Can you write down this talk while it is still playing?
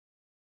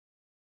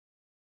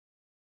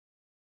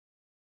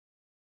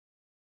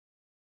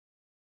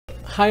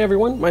Hi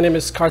everyone, my name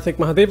is Karthik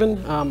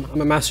Mahadevan.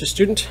 I'm a master's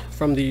student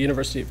from the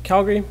University of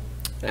Calgary,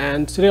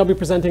 and today I'll be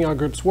presenting our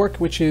group's work,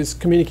 which is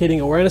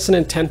communicating awareness and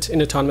intent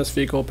in autonomous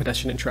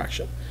vehicle-pedestrian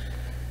interaction.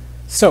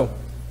 So,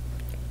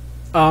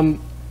 I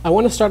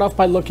want to start off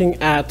by looking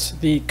at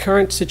the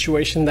current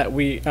situation that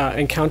we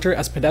encounter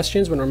as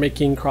pedestrians when we're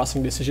making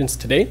crossing decisions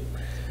today.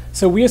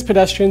 So we as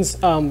pedestrians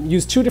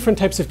use two different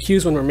types of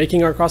cues when we're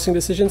making our crossing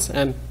decisions,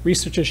 and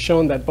research has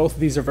shown that both of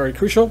these are very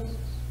crucial.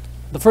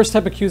 The first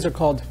type of cues are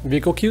called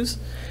vehicle cues,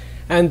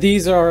 and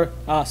these are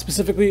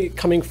specifically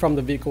coming from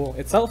the vehicle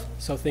itself.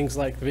 So things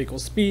like the vehicle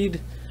speed,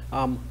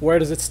 where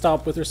does it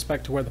stop with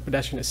respect to where the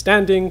pedestrian is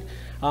standing,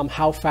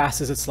 how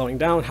fast is it slowing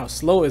down, how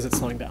slow is it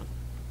slowing down.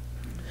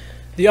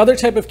 The other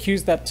type of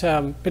cues that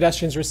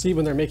pedestrians receive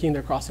when they're making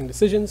their crossing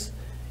decisions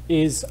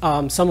is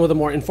some of the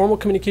more informal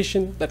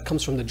communication that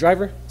comes from the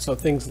driver. So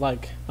things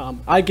like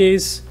eye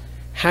gaze,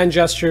 hand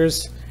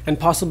gestures, and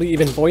possibly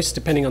even voice,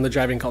 depending on the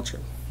driving culture.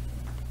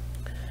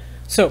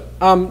 So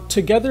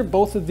together,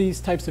 both of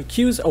these types of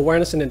cues,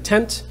 awareness and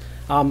intent,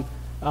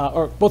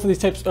 or both of these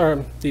types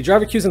are the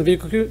driver cues and the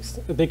vehicle cues,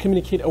 they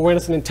communicate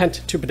awareness and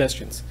intent to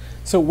pedestrians.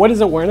 So what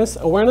is awareness?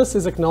 Awareness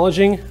is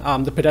acknowledging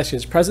the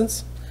pedestrian's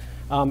presence,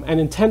 and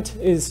intent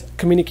is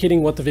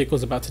communicating what the vehicle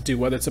is about to do,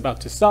 whether it's about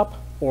to stop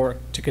or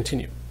to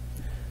continue.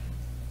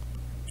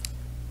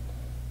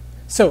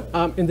 So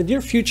in the near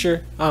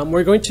future,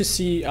 we're going to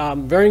see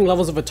varying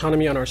levels of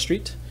autonomy on our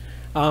street,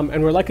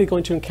 and we're likely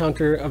going to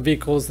encounter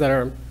vehicles that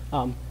are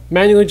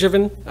manually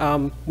driven,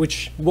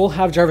 which will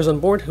have drivers on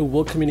board who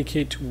will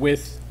communicate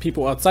with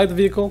people outside the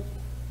vehicle.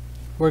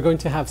 We're going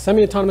to have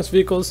semi-autonomous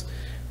vehicles,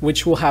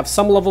 which will have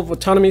some level of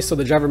autonomy, so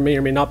the driver may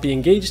or may not be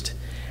engaged,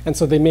 and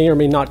so they may or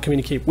may not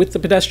communicate with the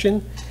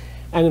pedestrian.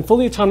 And in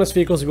fully autonomous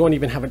vehicles, we won't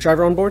even have a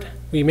driver on board.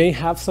 We may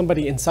have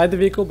somebody inside the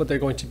vehicle, but they're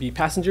going to be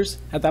passengers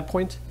at that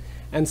point,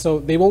 and so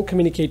they won't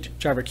communicate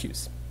driver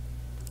cues.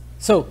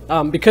 So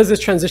because this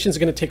transition is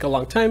going to take a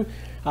long time,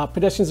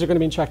 pedestrians are going to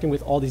be interacting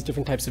with all these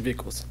different types of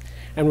vehicles.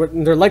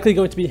 And they're likely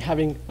going to be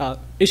having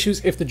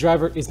issues if the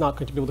driver is not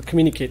going to be able to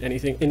communicate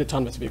anything in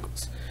autonomous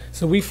vehicles.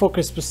 So we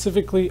focus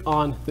specifically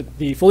on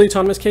the fully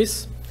autonomous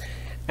case,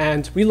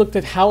 and we looked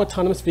at how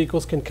autonomous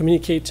vehicles can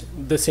communicate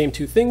the same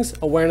two things,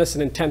 awareness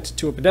and intent,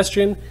 to a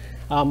pedestrian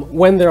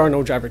when there are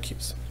no driver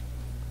cues.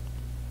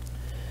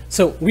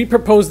 So we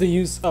propose the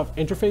use of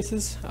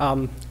interfaces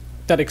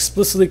that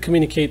explicitly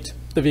communicate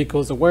the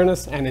vehicle's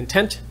awareness and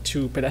intent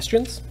to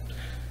pedestrians.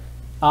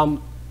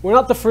 We're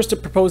not the first to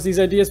propose these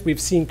ideas. We've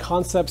seen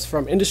concepts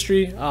from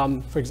industry.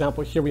 For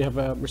example, here we have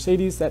a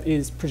Mercedes that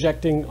is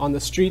projecting on the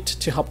street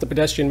to help the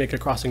pedestrian make a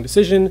crossing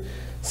decision.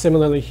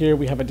 Similarly, here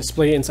we have a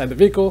display inside the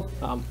vehicle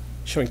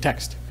showing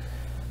text.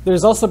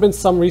 There's also been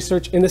some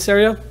research in this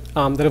area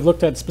that have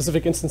looked at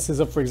specific instances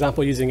of, for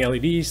example, using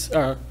LEDs,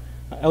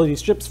 LED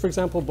strips, for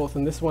example, both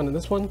in this one and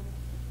this one.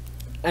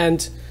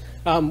 And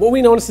what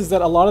we noticed is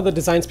that a lot of the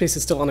design space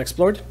is still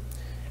unexplored.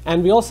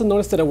 And we also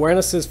noticed that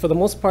awareness is, for the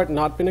most part,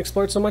 not been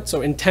explored so much.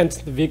 So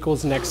intent, the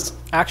vehicle's next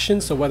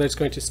action, so whether it's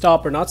going to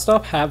stop or not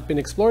stop, have been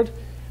explored.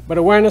 But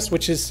awareness,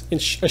 which is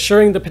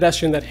assuring the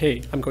pedestrian that,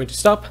 hey, I'm going to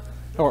stop,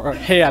 or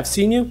hey, I've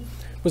seen you,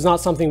 was not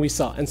something we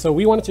saw. And so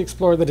we wanted to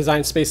explore the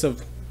design space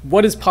of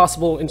what is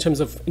possible in terms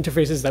of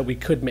interfaces that we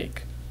could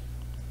make.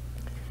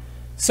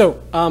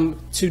 So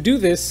to do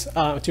this,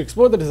 to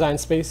explore the design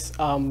space,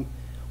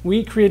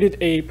 we created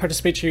a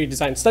participatory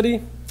design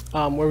study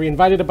where we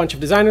invited a bunch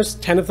of designers,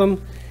 10 of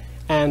them,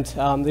 and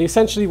they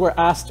essentially were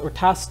asked or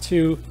tasked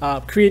to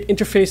create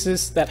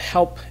interfaces that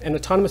help an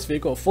autonomous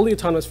vehicle, a fully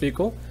autonomous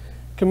vehicle,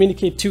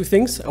 communicate two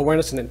things,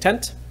 awareness and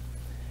intent.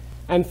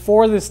 And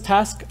for this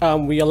task,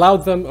 we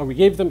allowed them, or we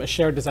gave them, a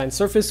shared design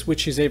surface,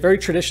 which is a very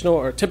traditional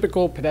or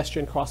typical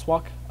pedestrian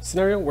crosswalk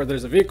scenario where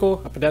there's a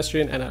vehicle, a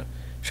pedestrian, and a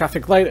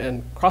traffic light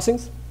and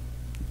crossings.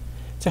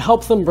 To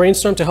help them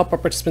brainstorm, to help our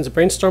participants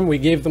brainstorm, we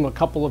gave them a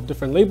couple of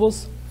different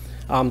labels.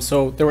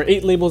 So there were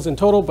 8 labels in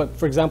total, but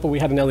for example, we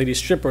had an LED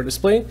strip or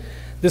display.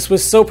 This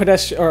was so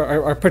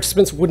our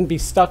participants wouldn't be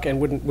stuck and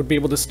would be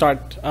able to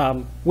start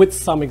with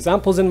some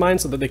examples in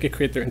mind so that they could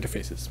create their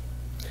interfaces.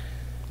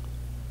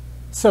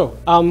 So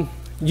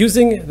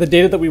using the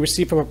data that we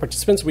received from our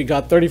participants, we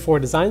got 34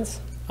 designs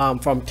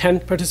from 10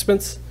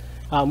 participants.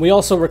 We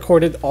also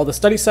recorded all the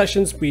study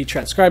sessions. We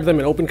transcribed them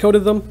and open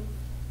coded them.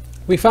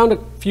 We found a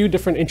few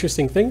different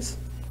interesting things.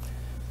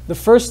 The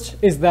first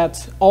is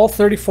that all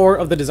 34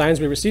 of the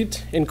designs we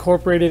received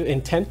incorporated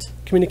intent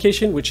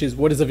communication, which is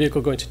what is the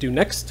vehicle going to do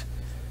next.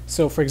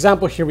 So for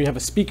example, here we have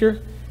a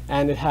speaker,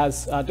 and it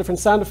has different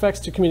sound effects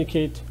to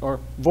communicate, or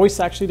voice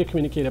actually, to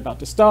communicate about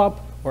to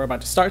stop or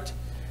about to start.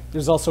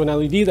 There's also an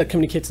LED that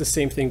communicates the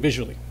same thing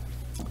visually.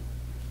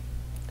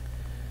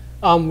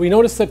 We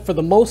noticed that for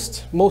the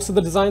most of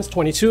the designs,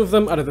 22 of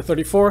them out of the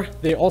 34,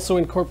 they also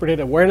incorporated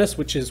awareness,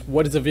 which is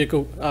what is the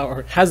vehicle,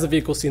 or has the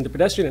vehicle seen the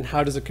pedestrian, and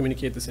how does it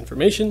communicate this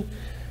information.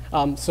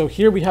 So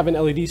here we have an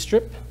LED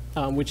strip,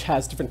 which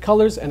has different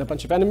colors and a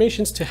bunch of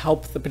animations to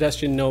help the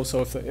pedestrian know.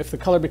 So if the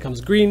color becomes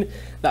green,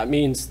 that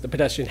means the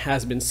pedestrian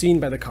has been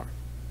seen by the car.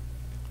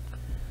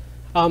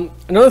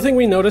 Another thing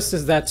we noticed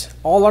is that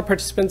all our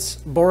participants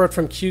borrowed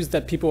from cues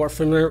that people are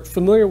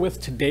familiar with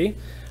today,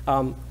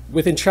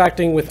 with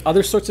interacting with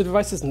other sorts of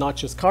devices, not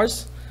just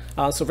cars.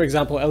 So for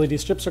example, LED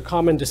strips are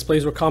common,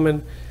 displays were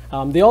common.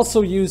 They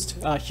also used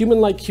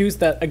human-like cues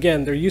that,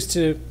 again, they're used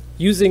to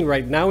using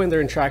right now in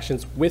their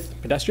interactions with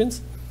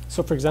pedestrians.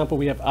 So for example,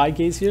 we have eye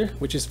gaze here,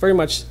 which is very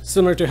much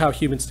similar to how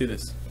humans do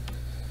this.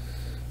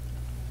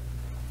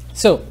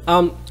 So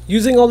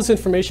using all this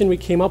information, we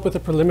came up with a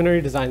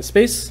preliminary design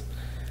space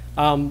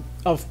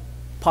of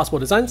possible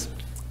designs.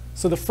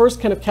 So the first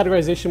kind of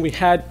categorization we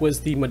had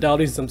was the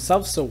modalities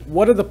themselves. So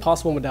what are the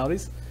possible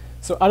modalities?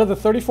 So out of the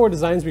 34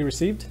 designs we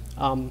received,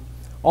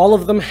 all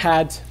of them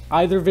had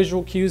either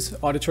visual cues,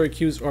 auditory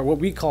cues, or what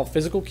we call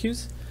physical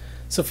cues.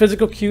 So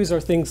physical cues are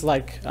things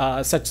like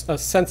a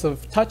sense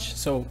of touch,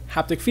 so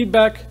haptic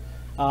feedback,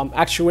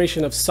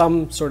 actuation of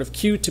some sort of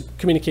cue to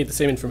communicate the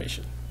same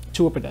information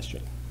to a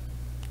pedestrian.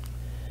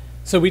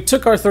 So we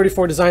took our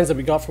 34 designs that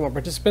we got from our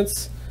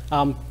participants.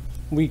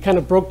 We kind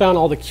of broke down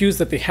all the cues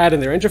that they had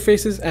in their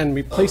interfaces, and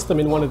we placed them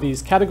in one of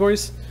these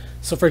categories.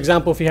 So for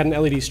example, if you had an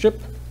LED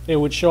strip, it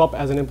would show up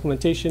as an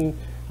implementation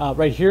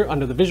right here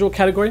under the visual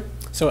category,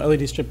 so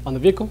LED strip on the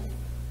vehicle.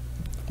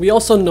 We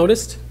also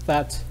noticed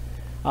that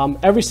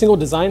every single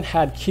design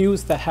had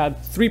cues that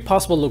had 3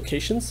 possible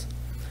locations.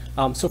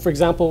 So for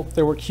example,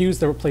 there were cues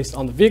that were placed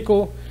on the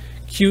vehicle,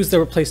 cues that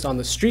were placed on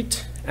the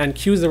street, and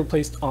cues that were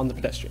placed on the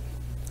pedestrian.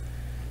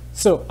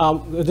 So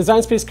the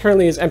design space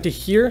currently is empty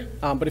here,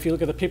 but if you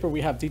look at the paper,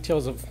 we have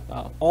details of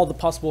all the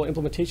possible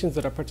implementations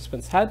that our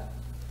participants had.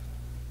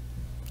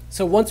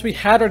 So once we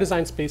had our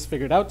design space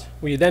figured out,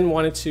 we then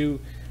wanted to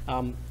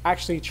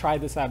actually try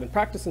this out in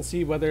practice and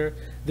see whether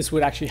this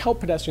would actually help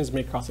pedestrians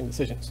make crossing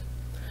decisions.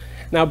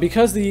 Now,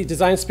 because the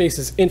design space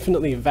is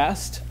infinitely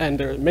vast and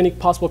there are many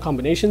possible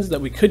combinations that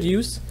we could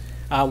use,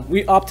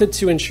 we opted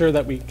to ensure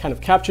that we kind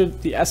of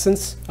captured the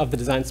essence of the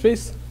design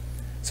space.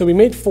 So we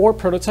made 4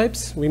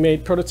 prototypes. We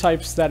made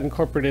prototypes that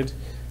incorporated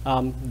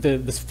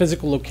the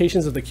physical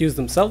locations of the cues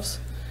themselves.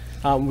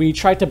 We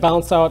tried to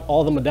balance out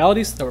all the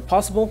modalities that were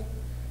possible.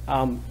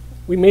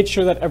 We made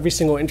sure that every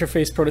single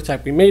interface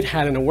prototype we made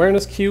had an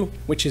awareness cue,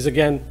 which is,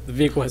 again, the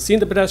vehicle has seen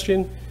the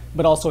pedestrian,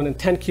 but also an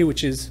intent cue,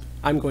 which is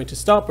I'm going to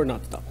stop or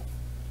not stop.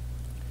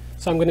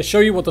 So I'm going to show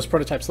you what those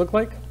prototypes look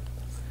like.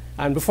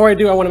 And before I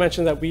do, I want to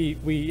mention that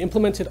we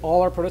implemented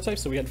all our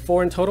prototypes, so we had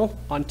 4 in total,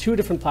 on 2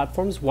 different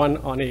platforms, one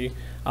on a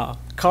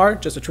car,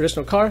 just a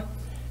traditional car,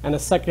 and a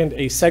second,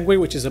 a Segway,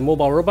 which is a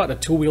mobile robot, a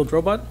 2-wheeled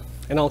robot.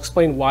 And I'll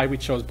explain why we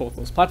chose both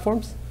those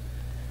platforms.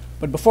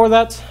 But before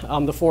that,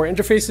 the 4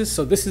 interfaces.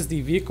 So this is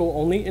the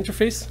vehicle-only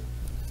interface.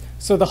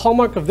 So the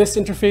hallmark of this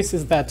interface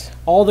is that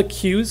all the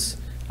cues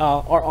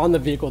are on the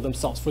vehicle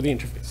themselves for the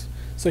interface.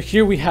 So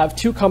here we have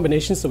 2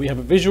 combinations. So we have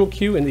a visual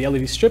cue in the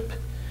LED strip.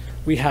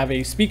 We have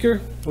a speaker,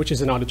 which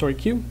is an auditory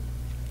cue,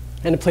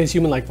 and it plays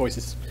human-like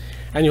voices.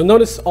 And you'll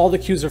notice all the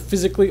cues are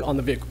physically on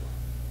the vehicle.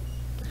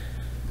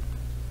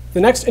 The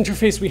next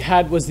interface we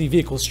had was the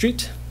vehicle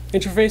street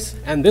interface,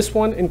 and this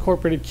one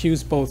incorporated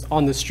cues both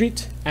on the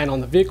street and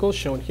on the vehicle,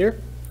 shown here.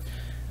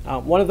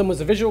 One of them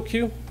was a visual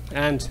cue,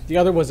 and the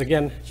other was,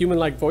 again,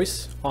 human-like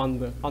voice on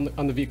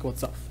the vehicle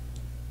itself.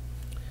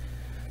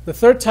 The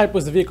third type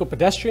was the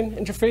vehicle-pedestrian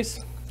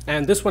interface,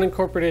 and this one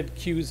incorporated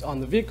cues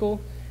on the vehicle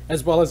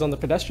as well as on the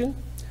pedestrian.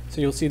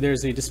 So you'll see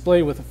there's a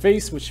display with a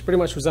face, which pretty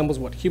much resembles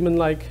what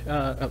human-like,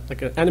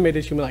 like an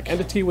animated human-like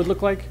entity would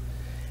look like.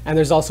 And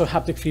there's also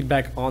haptic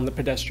feedback on the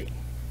pedestrian.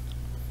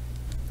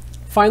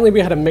 Finally, we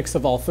had a mix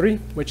of all 3,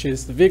 which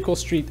is the vehicle,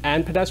 street,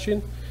 and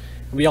pedestrian.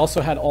 We also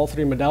had all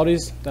 3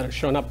 modalities that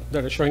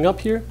are showing up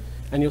here,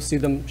 and you'll see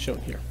them shown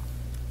here.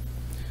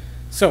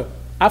 So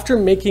after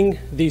making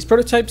these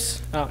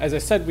prototypes, as I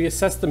said, we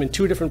assessed them in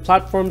 2 different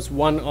platforms,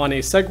 one on a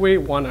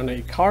Segway, one on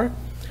a car.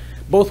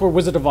 Both were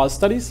Wizard of Oz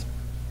studies.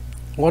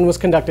 One was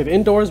conducted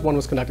indoors, one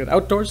was conducted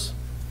outdoors.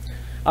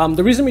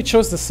 The reason we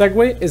chose the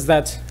Segway is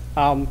that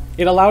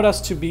it allowed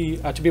us to be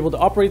able to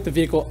operate the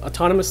vehicle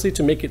autonomously,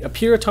 to make it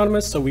appear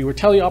autonomous. So we were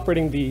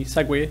teleoperating the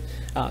Segway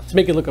to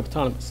make it look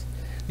autonomous.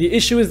 The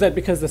issue is that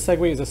because the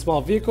Segway is a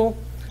small vehicle,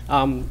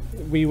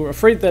 we were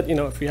afraid that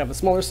if we have a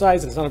smaller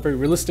size, it's not a very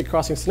realistic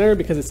crossing scenario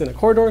because it's in a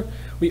corridor.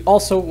 We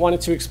also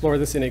wanted to explore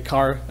this in a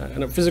car,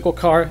 in a physical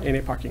car, in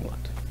a parking lot.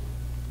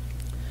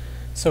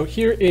 So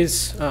here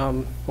is,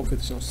 hopefully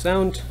there's no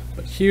sound,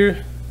 but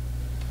here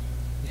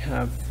we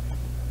have,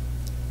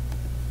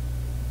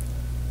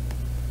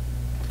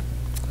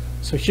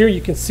 so here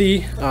you can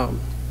see,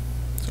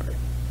 sorry.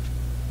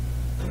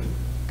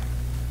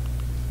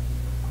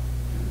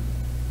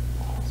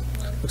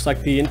 Looks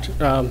like the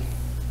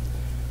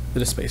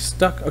display is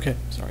stuck. Okay,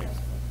 sorry.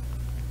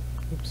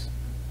 Oops.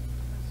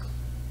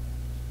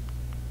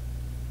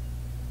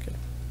 Okay.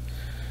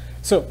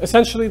 So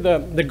essentially,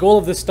 the goal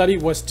of this study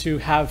was to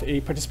have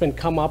a participant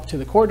come up to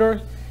the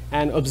corridor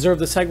and observe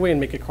the Segway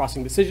and make a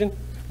crossing decision.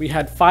 We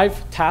had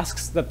 5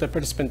 tasks that the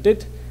participant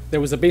did.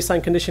 There was a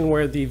baseline condition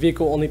where the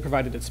vehicle only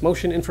provided its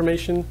motion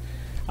information.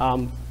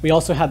 We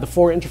also had the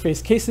 4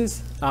 interface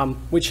cases,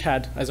 which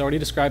had, as already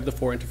described, the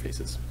 4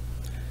 interfaces.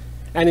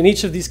 And in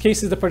each of these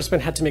cases, the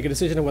participant had to make a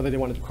decision on whether they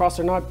wanted to cross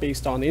or not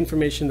based on the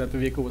information that the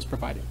vehicle was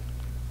providing.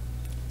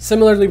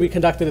 Similarly, we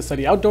conducted a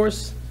study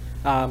outdoors,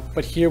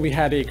 but here we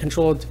had a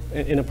controlled,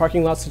 in a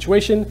parking lot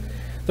situation.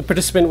 The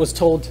participant was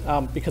told,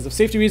 because of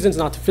safety reasons,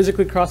 not to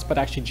physically cross, but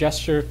actually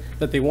gesture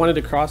that they wanted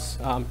to cross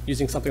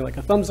using something like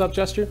a thumbs up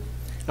gesture.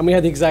 And we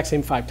had the exact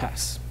same 5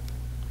 tasks.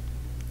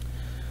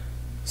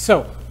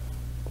 So,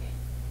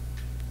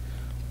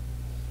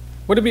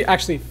 what did we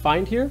actually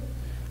find here?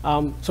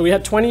 So we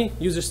had 20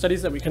 user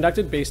studies that we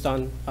conducted based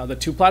on the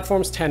 2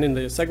 platforms, 10 in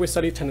the Segway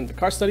study, 10 in the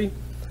car study.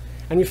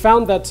 And we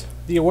found that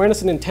the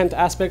awareness and intent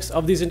aspects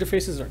of these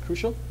interfaces are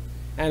crucial.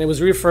 And it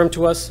was reaffirmed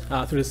to us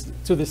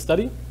through this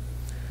study.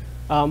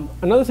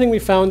 Another thing we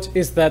found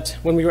is that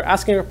when we were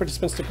asking our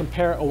participants to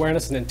compare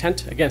awareness and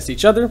intent against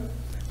each other,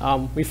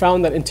 we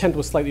found that intent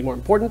was slightly more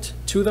important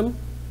to them.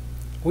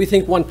 We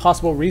think one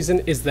possible reason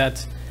is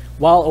that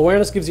while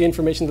awareness gives you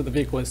information that the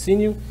vehicle has seen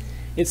you,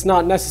 it's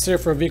not necessary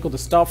for a vehicle to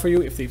stop for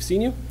you if they've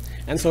seen you.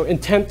 And so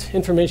intent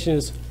information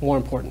is more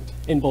important.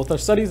 In both our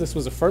studies, this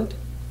was affirmed.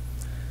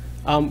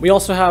 We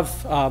also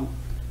have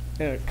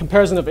a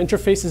comparison of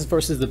interfaces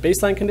versus the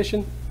baseline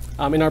condition.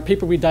 In our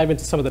paper, we dive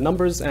into some of the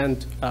numbers,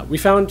 and we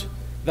found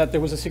that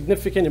there was a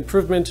significant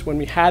improvement when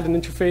we had an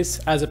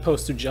interface as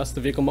opposed to just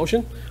the vehicle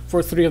motion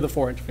for 3 of the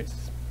 4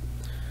 interfaces.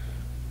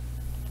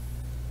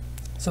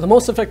 So the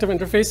most effective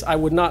interface, I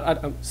would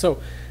not,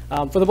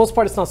 for the most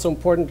part, it's not so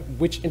important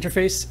which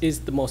interface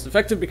is the most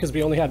effective because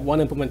we only had one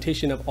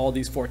implementation of all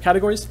these 4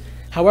 categories.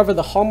 However,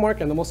 the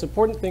hallmark and the most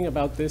important thing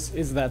about this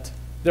is that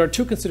there are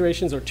 2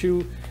 considerations or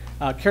 2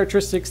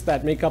 characteristics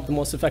that make up the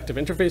most effective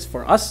interface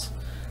for us.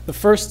 The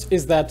first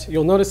is that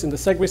you'll notice in the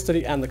Segway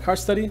study and the car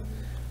study,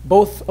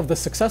 both of the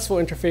successful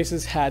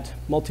interfaces had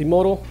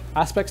multimodal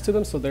aspects to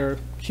them. So there are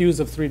cues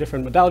of 3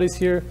 different modalities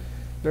here.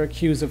 There are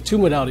cues of 2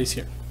 modalities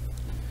here.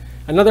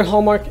 Another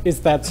hallmark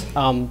is that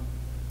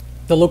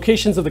the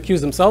locations of the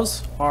cues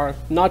themselves are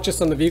not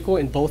just on the vehicle.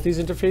 In both these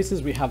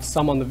interfaces, we have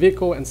some on the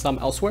vehicle and some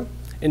elsewhere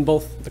in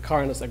both the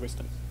car and the Segway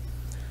study.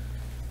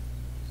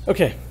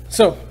 Okay,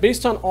 so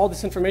based on all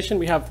this information,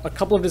 we have a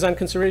couple of design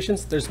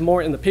considerations. There's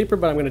more in the paper,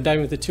 but I'm going to dive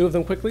into 2 of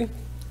them quickly.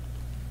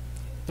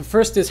 The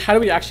first is how do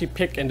we actually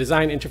pick and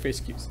design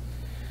interface cues?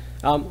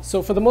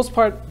 So for the most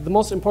part, the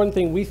most important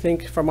thing we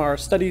think from our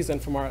studies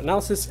and from our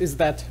analysis is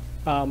that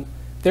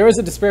there is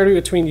a disparity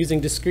between using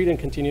discrete and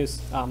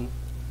continuous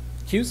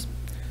cues.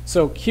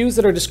 So cues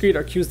that are discrete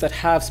are cues that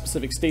have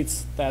specific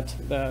states that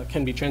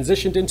can be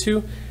transitioned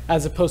into,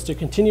 as opposed to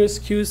continuous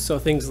cues, so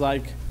things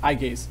like eye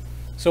gaze.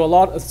 So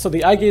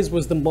the eye gaze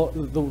was the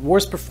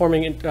worst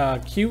performing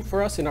cue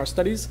for us in our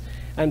studies.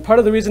 And part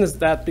of the reason is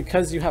that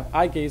because you have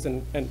eye gaze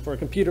and for a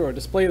computer or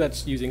display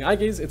that's using eye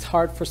gaze, it's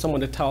hard for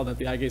someone to tell that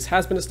the eye gaze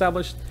has been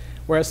established,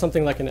 whereas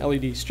something like an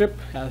LED strip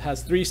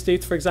has 3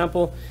 states, for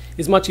example,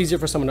 is much easier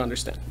for someone to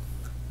understand.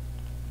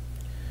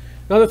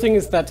 Another thing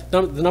is that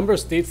the number of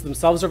states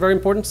themselves are very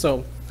important.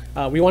 So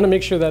we want to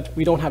make sure that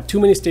we don't have too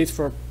many states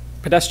for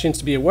pedestrians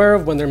to be aware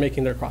of when they're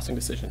making their crossing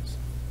decisions.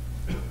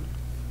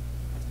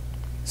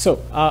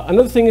 So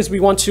another thing is we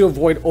want to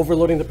avoid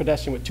overloading the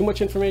pedestrian with too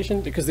much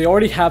information because they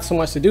already have so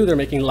much to do. They're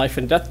making life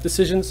and death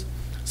decisions.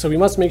 So we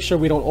must make sure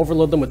we don't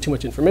overload them with too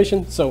much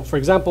information. So for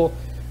example,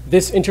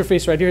 this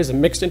interface right here is a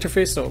mixed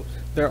interface. So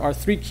there are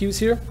 3 cues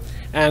here.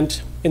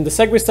 And in the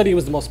Segway study, it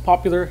was the most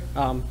popular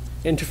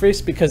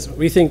interface because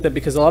we think that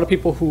because a lot of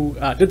people who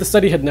did the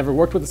study had never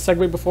worked with the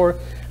Segway before,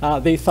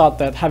 they thought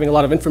that having a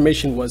lot of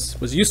information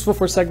was useful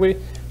for Segway.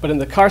 But in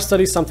the car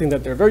study, something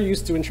that they're very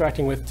used to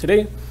interacting with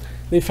today,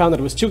 they found that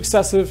it was too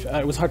excessive.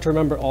 It was hard to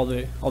remember all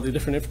the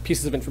different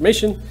pieces of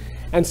information.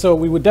 And so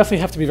we would definitely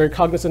have to be very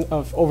cognizant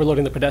of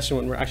overloading the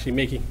pedestrian when we're actually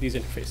making these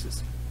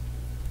interfaces.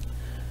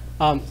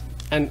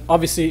 And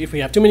obviously, if we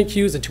have too many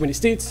cues and too many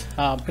states,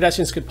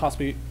 pedestrians could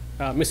possibly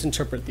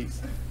misinterpret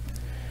these.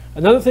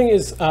 Another thing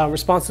is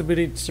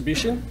responsibility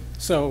distribution.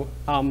 So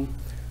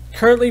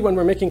currently, when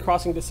we're making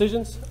crossing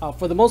decisions,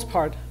 for the most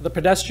part, the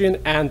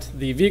pedestrian and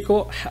the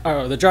vehicle,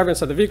 or the driver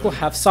inside the vehicle,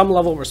 have some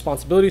level of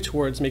responsibility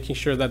towards making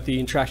sure that the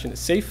interaction is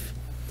safe.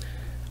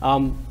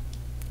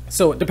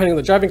 So depending on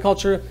the driving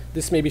culture,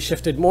 this may be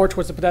shifted more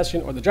towards the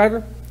pedestrian or the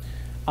driver.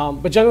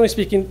 But generally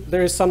speaking,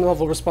 there is some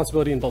level of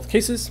responsibility in both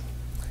cases.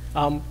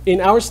 In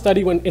our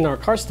study, in our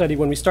car study,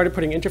 when we started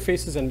putting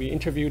interfaces and we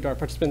interviewed our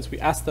participants, we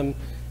asked them,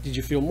 did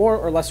you feel more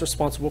or less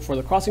responsible for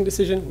the crossing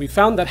decision? We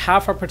found that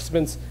half our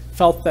participants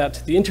felt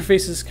that the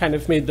interfaces kind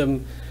of made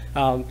them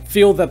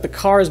feel that the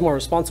car is more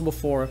responsible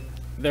for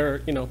their,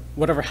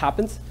 whatever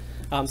happens.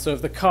 So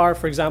if the car,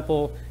 for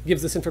example,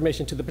 gives this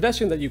information to the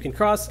pedestrian that you can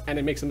cross and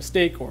it makes a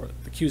mistake or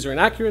the cues are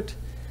inaccurate,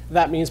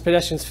 that means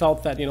pedestrians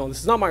felt that, this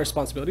is not my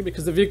responsibility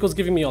because the vehicle is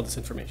giving me all this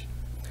information.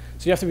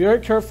 So you have to be very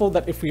careful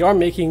that if we are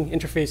making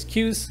interface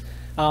cues,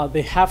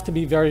 they have to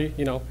be very,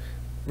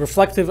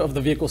 reflective of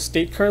the vehicle's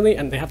state currently,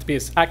 and they have to be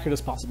as accurate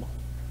as possible.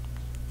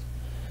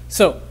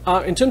 So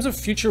in terms of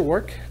future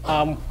work,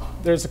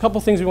 there's a couple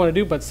things we want to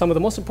do, but some of the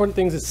most important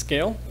things is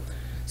scale.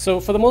 So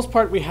for the most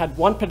part, we had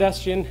 1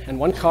 pedestrian and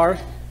 1 car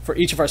for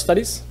each of our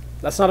studies.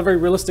 That's not a very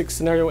realistic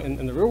scenario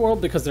in the real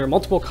world because there are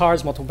multiple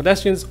cars, multiple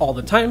pedestrians all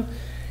the time.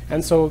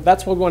 And so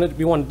that's what we want to do.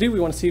 We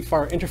want to see if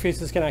our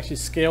interfaces can actually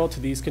scale to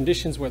these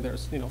conditions where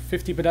there's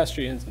 50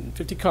 pedestrians and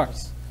 50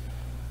 cars.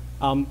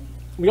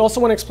 We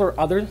also want to explore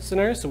other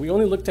scenarios. So we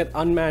only looked at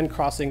unmanned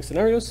crossing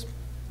scenarios.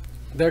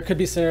 There could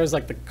be scenarios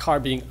like the car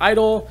being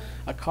idle,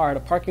 a car at a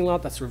parking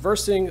lot that's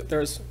reversing.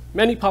 There's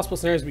many possible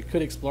scenarios we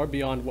could explore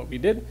beyond what we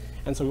did.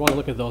 And so we want to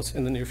look at those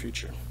in the near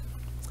future.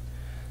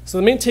 So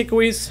the main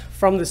takeaways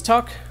from this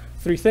talk,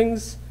 3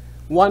 things.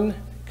 1,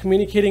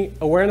 communicating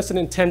awareness and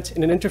intent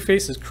in an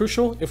interface is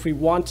crucial if we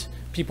want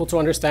people to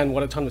understand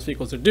what autonomous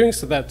vehicles are doing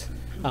so that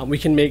we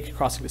can make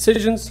crossing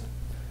decisions.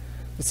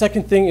 The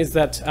second thing is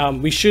that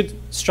we should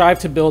strive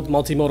to build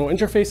multimodal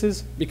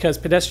interfaces because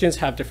pedestrians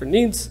have different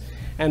needs.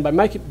 And by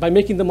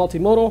making them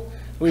multimodal,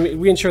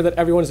 we ensure that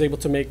everyone is able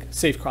to make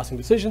safe crossing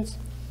decisions.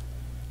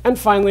 And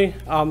finally,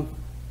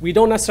 we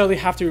don't necessarily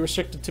have to be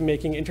restricted to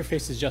making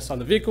interfaces just on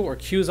the vehicle or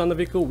cues on the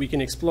vehicle. We can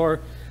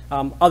explore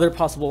other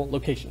possible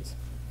locations.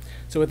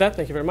 So with that,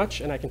 thank you very much,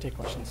 and I can take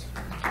questions.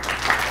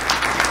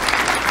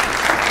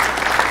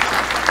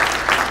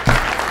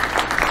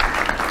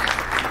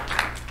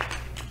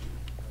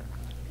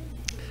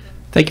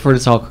 Thank you for the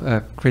talk,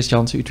 Chris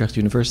Jans, Utrecht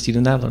University, the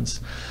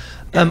Netherlands.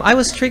 I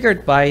was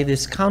triggered by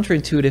this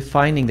counterintuitive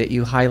finding that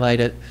you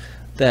highlighted,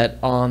 that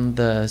on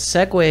the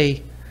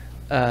Segway,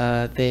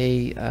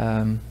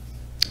 the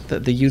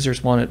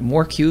users wanted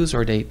more cues,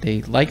 or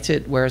they liked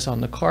it, whereas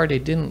on the car they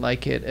didn't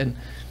like it. And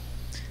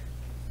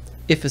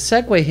if a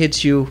Segway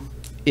hits you,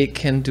 it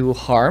can do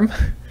harm.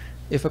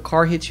 If a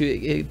car hits you,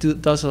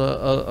 it does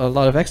a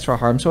lot of extra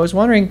harm. So I was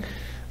wondering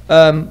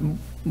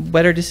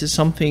whether this is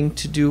something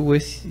to do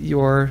with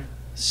your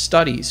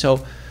study.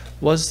 So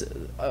I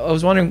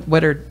was wondering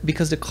whether,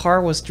 because the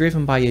car was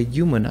driven by a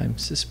human, I'm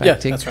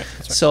suspecting. Yeah, that's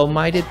right. So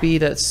might it be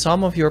that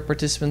some of your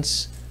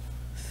participants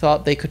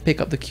thought they could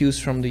pick up the cues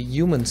from the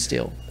human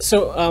still?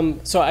 So,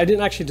 so I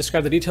didn't actually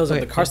describe the details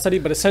of the car study,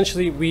 but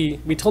essentially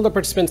we told the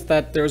participants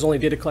that there was only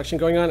data collection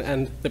going on,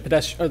 and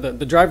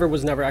the driver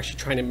was never actually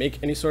trying to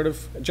make any sort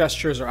of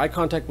gestures or eye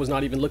contact, was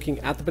not even looking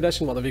at the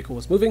pedestrian while the vehicle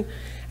was moving.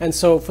 And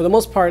so for the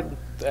most part,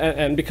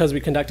 and because we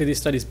conducted these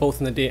studies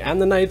both in the day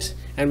and the night,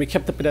 and we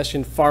kept the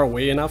pedestrian far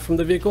away enough from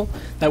the vehicle,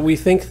 that we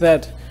think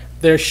that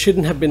there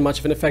shouldn't have been much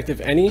of an effect,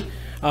 if any,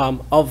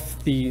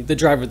 of the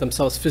driver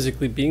themselves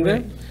physically being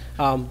there.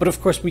 But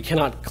of course, we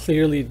cannot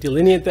clearly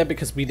delineate that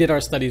because we did our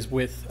studies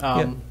with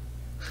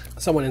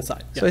someone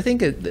inside. So I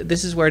think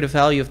this is where the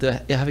value of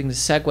having the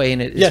Segway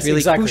in it is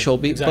really crucial.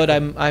 But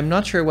I'm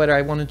not sure whether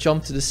I want to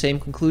jump to the same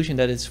conclusion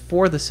that it's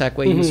for the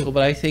Segway useful.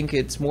 But I think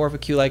it's more of a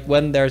cue, like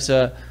when there's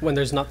a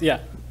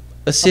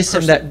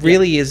system that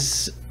really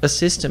is a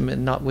system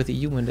and not with a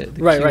human.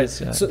 Right.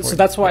 So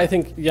that's why I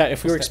think,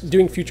 if we were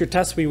doing future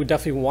tests, we would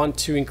definitely want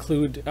to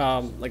include,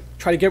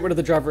 try to get rid of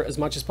the driver as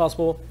much as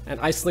possible and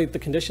isolate the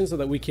conditions so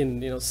that we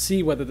can,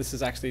 see whether this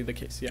is actually the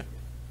case. Yeah.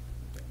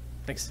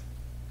 Thanks.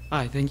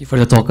 Hi, thank you for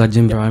the talk.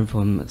 Jim Brown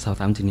from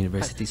Southampton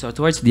University. So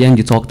towards the end,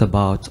 you talked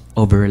about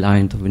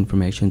over-reliance of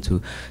information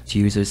to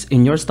users.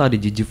 In your study,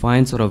 did you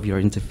find sort of your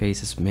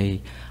interfaces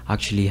may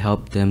actually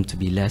help them to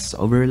be less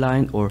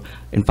over-reliant? Or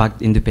in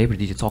fact, in the paper,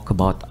 did you talk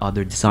about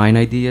other design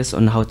ideas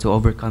on how to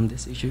overcome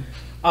this issue?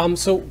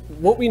 So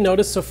what we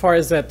noticed so far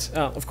is that,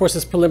 of course,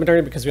 it's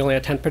preliminary because we only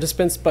had 10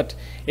 participants, but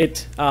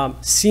it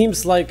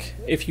seems like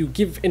if you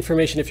give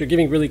information, if you're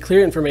giving really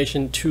clear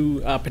information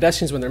to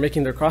pedestrians when they're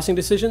making their crossing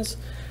decisions,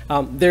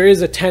 there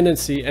is a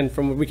tendency, and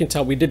from what we can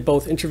tell, we did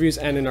both interviews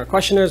and in our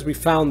questionnaires, we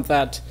found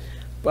that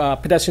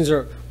pedestrians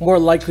are more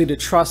likely to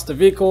trust the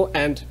vehicle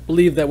and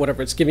believe that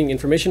whatever it's giving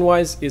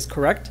information-wise is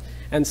correct.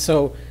 And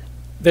so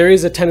there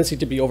is a tendency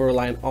to be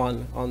over-reliant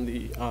on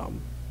the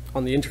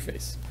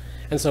interface.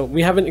 And so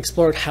we haven't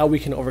explored how we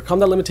can overcome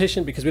that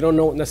limitation because we don't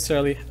know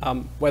necessarily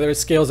whether it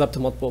scales up to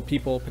multiple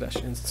people,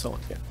 pedestrians, and so on.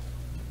 Yeah.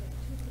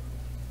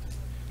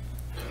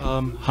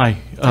 Hi,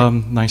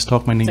 nice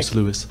talk. My name is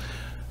Lewis.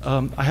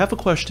 I have a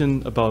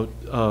question about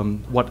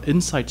what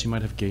insights you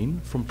might have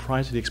gained from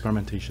prior to the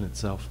experimentation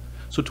itself.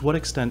 So to what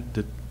extent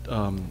did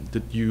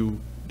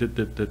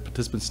the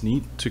participants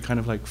need to kind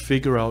of like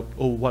figure out,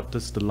 what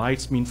does the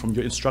lights mean from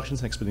your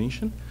instructions and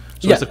explanation?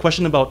 So it's a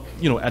question about,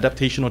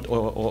 adaptation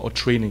or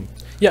training.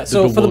 Yeah,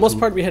 so for the most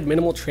part, we had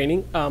minimal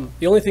training.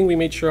 The only thing we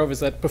made sure of is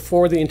that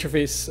before the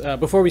interface,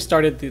 before we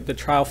started the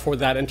trial for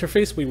that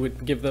interface, we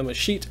would give them a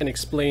sheet and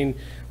explain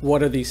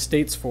what are the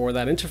states for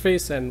that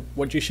interface and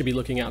what you should be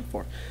looking out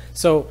for.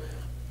 So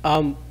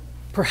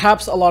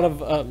perhaps a lot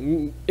of,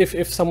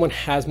 if someone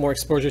has more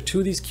exposure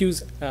to these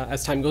cues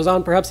as time goes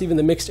on, perhaps even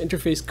the mixed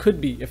interface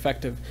could be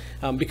effective.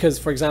 Because,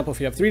 for example, if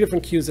you have 3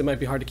 different cues, it might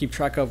be hard to keep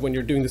track of when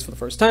you're doing this for the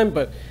first time,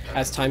 but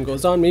as time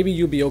goes on, maybe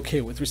you'll be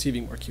okay with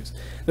receiving more cues.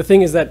 The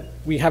thing is that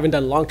we haven't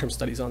done long-term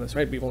studies on this,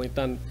 right? We've only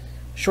done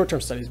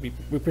short-term studies.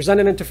 We present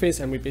an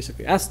interface and we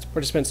basically asked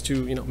participants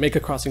to make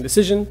a crossing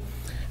decision.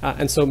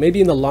 And so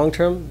maybe in the long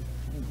term,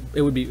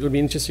 it would be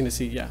interesting to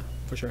see,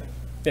 for sure.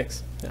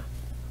 Thanks. Yeah.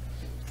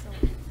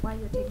 While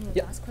you're taking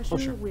the last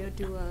question, we'll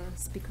do a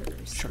speaker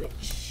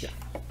switch. Yeah.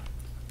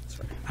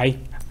 Hi,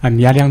 I'm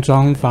Yaliang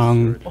Zhuang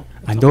from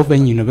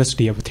Mahadevan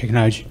University of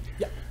Technology.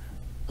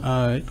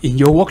 In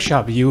your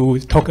workshop, you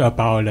talk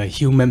about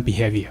human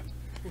behavior.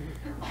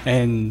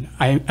 And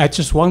I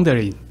just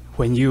wondering,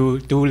 when you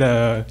do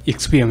the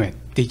experiment,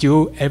 did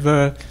you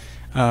ever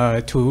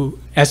to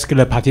ask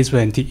the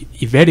participant to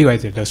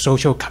evaluate the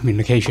social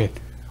communication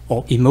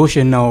or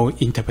emotional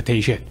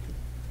interpretation?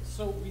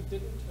 So we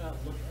didn't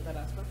look at that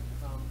aspect.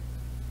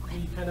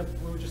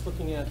 We were just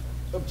looking at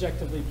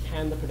objectively,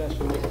 can the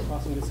pedestrian make a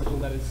crossing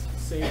decision that is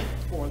safe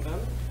for them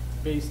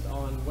based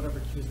on whatever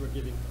cues we're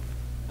giving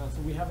them. So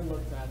we haven't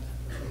looked at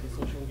the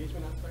social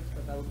engagement aspects,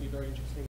 but that would be very interesting.